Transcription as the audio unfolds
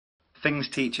Things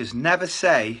teachers never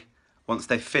say once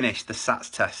they've finished the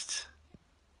SATs tests.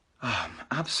 Oh, I'm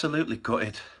absolutely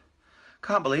gutted.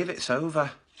 Can't believe it's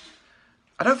over.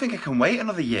 I don't think I can wait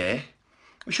another year.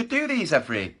 We should do these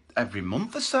every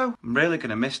month or so. I'm really going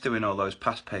to miss doing all those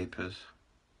past papers.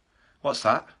 What's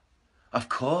that? Of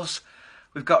course,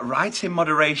 we've got writing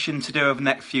moderation to do over the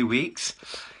next few weeks.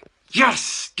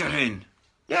 Yes, get in.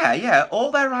 Yeah,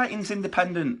 all their writing's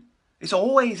independent. It's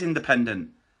always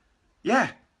independent.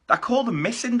 Yeah, I call them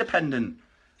Miss Independent.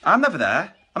 I'm never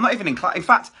there. I'm not even in class. In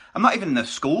fact, I'm not even in the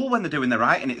school when they're doing the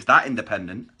writing. It's that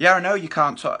independent. Yeah, I know you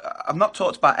can't talk. I've not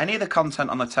talked about any of the content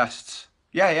on the tests.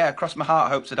 Yeah, cross my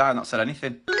heart, hope to die, not said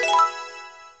anything.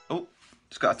 Oh,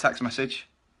 just got a text message.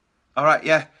 All right,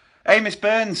 yeah. Hey, Miss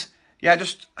Burns. Yeah,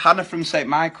 just Hannah from St.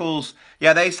 Michael's.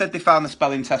 Yeah, they said they found the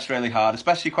spelling test really hard,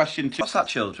 especially question 2. What's that,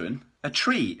 children? A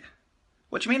treat?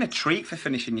 What do you mean a treat for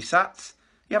finishing your SATs?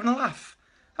 You having a laugh?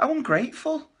 How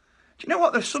ungrateful. Do you know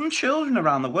what? There's some children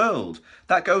around the world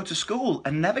that go to school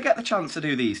and never get the chance to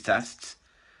do these tests.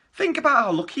 Think about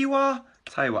how lucky you are.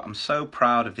 I'll tell you what, I'm so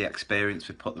proud of the experience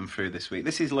we've put them through this week.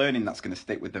 This is learning that's going to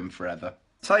stick with them forever.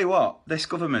 I'll tell you what, this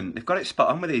government, they've got it spot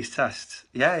on with these tests.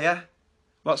 Yeah.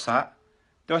 What's that?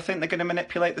 Do I think they're going to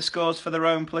manipulate the scores for their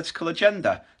own political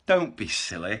agenda? Don't be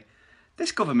silly.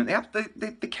 This government,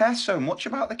 they care so much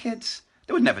about the kids.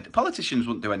 They would never, politicians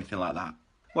wouldn't do anything like that.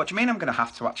 What do you mean I'm going to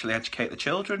have to actually educate the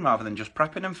children rather than just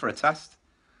prepping them for a test?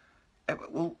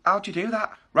 Well, how do you do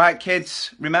that? Right,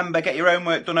 kids, remember, get your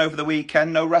homework done over the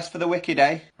weekend. No rest for the wicked,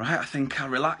 eh? Right, I think I'll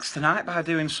relax tonight by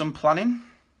doing some planning.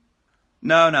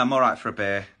 No, I'm all right for a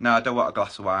beer. No, I don't want a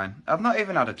glass of wine. I've not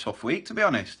even had a tough week, to be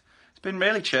honest. It's been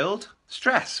really chilled.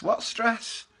 Stress? What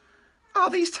stress? Oh,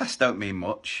 these tests don't mean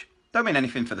much. Don't mean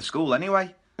anything for the school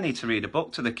anyway. I need to read a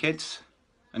book to the kids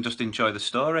and just enjoy the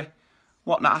story.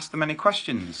 What, not ask them any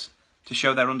questions to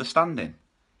show their understanding?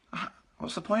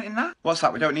 What's the point in that? What's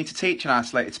that? We don't need to teach an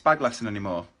isolated spag lesson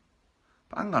anymore.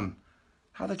 But hang on,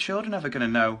 how are the children ever going to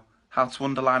know how to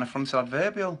underline a frontal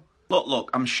adverbial?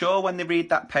 Look, I'm sure when they read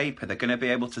that paper, they're going to be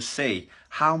able to see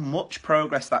how much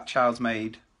progress that child's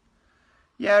made.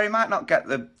 Yeah, he might not get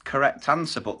the correct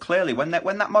answer, but clearly when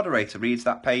that moderator reads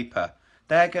that paper,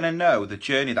 they're going to know the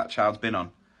journey that child's been on.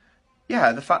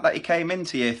 Yeah, the fact that he came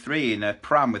into year 3 in a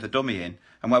pram with a dummy in,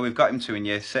 and where we've got him to in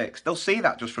year 6, they'll see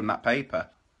that just from that paper.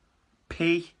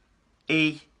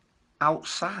 P-E,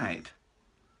 outside.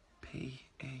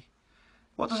 P-E.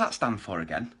 What does that stand for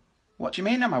again? What do you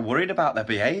mean, am I worried about their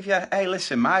behaviour? Hey,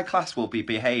 listen, my class will be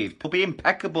behaved. Will be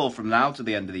impeccable from now to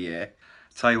the end of the year.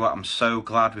 Tell you what, I'm so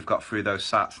glad we've got through those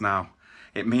SATs now.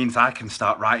 It means I can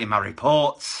start writing my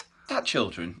reports. That,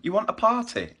 children, you want a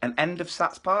party? An end of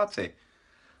SATs party?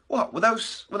 What, were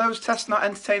those tests not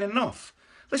entertaining enough?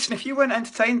 Listen, if you weren't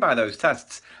entertained by those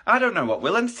tests, I don't know what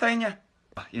will entertain you.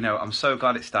 You know, I'm so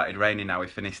glad it started raining now we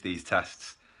finished these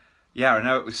tests. Yeah, I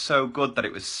know it was so good that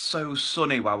it was so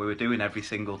sunny while we were doing every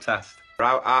single test.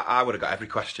 I would have got every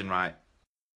question right.